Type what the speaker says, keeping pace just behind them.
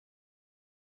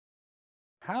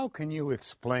How can you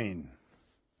explain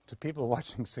to people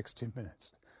watching 60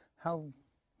 Minutes how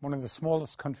one of the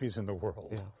smallest countries in the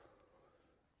world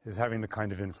is having the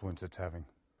kind of influence it's having?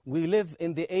 We live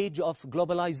in the age of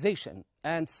globalization,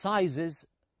 and sizes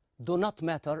do not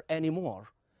matter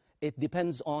anymore. It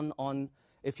depends on,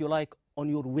 if you like, on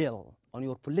your will, on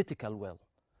your political will.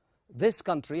 This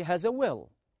country has a will.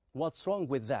 What's wrong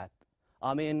with that?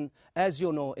 I mean, as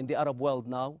you know, in the Arab world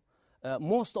now,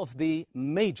 most of the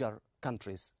major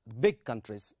countries, big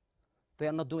countries, they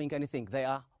are not doing anything. They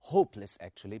are hopeless,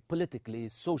 actually, politically,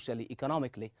 socially,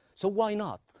 economically. So why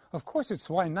not? Of course it's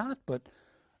why not, but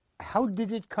how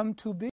did it come to be?